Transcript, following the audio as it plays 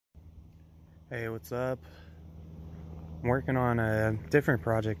Hey, what's up? I'm working on a different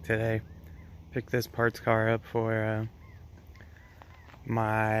project today. Picked this parts car up for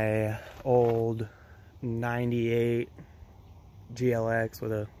my old 98 GLX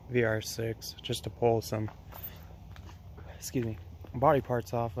with a VR6 just to pull some, body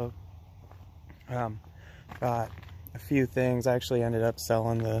parts off of. Got a few things. I actually ended up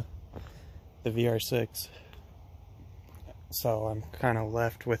selling the VR6. So I'm kind of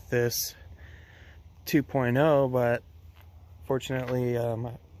left with this 2.0, but fortunately I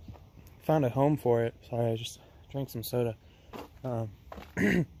found a home for it. Sorry, I just drank some soda. So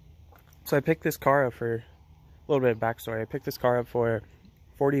I picked this car up for a little bit of backstory. I picked this car up for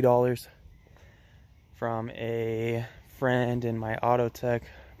 $40 from a friend in my auto tech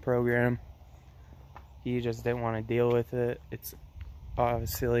program. He just didn't want to deal with it. It's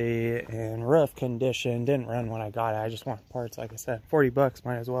obviously in rough condition, didn't run when I got it. I just wanted parts, like I said. 40 bucks,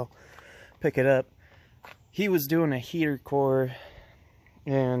 might as well pick it up. He was doing a heater core,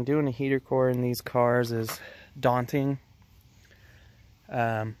 and doing a heater core in these cars is daunting.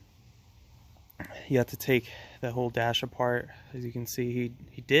 You have to take the whole dash apart. As you can see,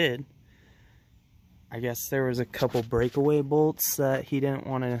 he did. I guess there was a couple breakaway bolts that he didn't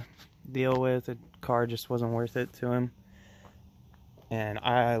want to deal with. The car just wasn't worth it to him. And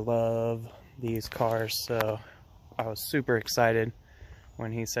I love these cars, so I was super excited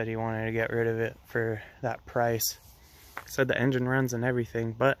when he said he wanted to get rid of it for that price. Said the engine runs and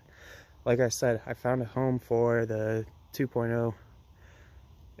everything, but like I said, I found a home for the 2.0.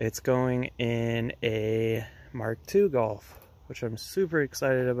 It's going in a Mark II Golf, which I'm super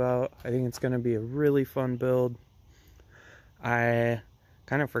excited about. I think it's going to be a really fun build. I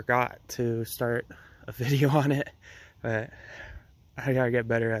kind of forgot to start a video on it, but I gotta get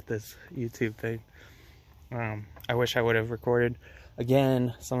better at this YouTube thing. I wish I would have recorded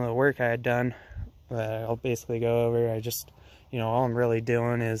again some of the work I had done, but I'll basically go over. I just, all I'm really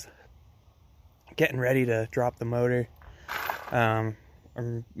doing is getting ready to drop the motor. I'm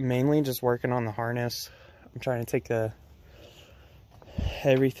mainly just working on the harness. I'm trying to take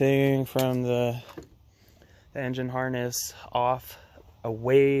everything from the engine harness off,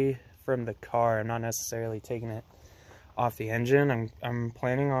 away from the car. I'm not necessarily taking it off the engine. I'm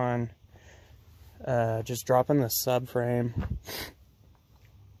planning on just dropping the subframe,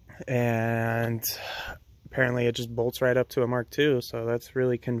 and apparently it just bolts right up to a Mark II, so that's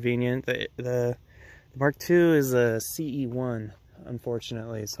really convenient. The Mark II is a CE1,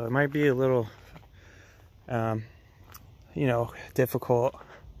 unfortunately, so it might be a little difficult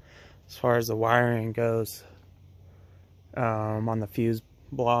as far as the wiring goes on the fuse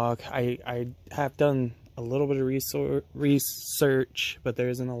block. I have done a little bit of research, but there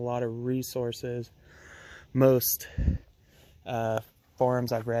isn't a lot of resources. Most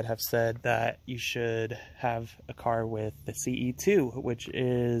forums I've read have said that you should have a car with the CE2, which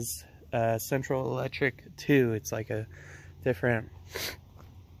is Central Electric 2. It's like a different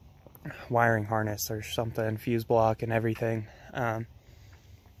wiring harness or something, fuse block and everything.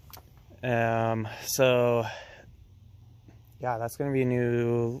 So yeah, that's going to be a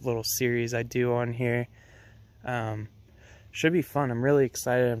new little series I do on here. Should be fun. I'm really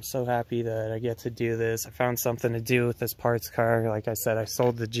excited. I'm so happy that I get to do this. I found something to do with this parts car. Like I said, I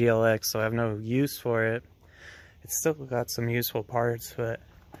sold the GLX, so I have no use for it. It's still got some useful parts, but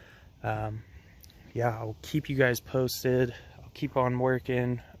yeah, I'll keep you guys posted. I'll keep on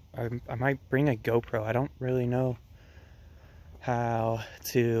working. I might bring a GoPro. I don't really know how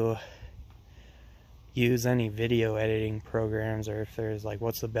to use any video editing programs, or if there's like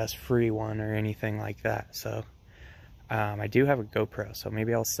what's the best free one or anything like that. So I do have a GoPro, so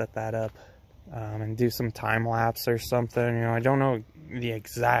maybe I'll set that up and do some time lapse or something. I don't know the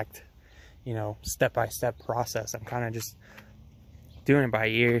exact step-by-step process. I'm kind of just doing it by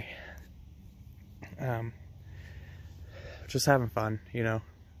ear, just having fun.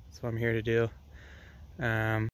 That's what I'm here to do.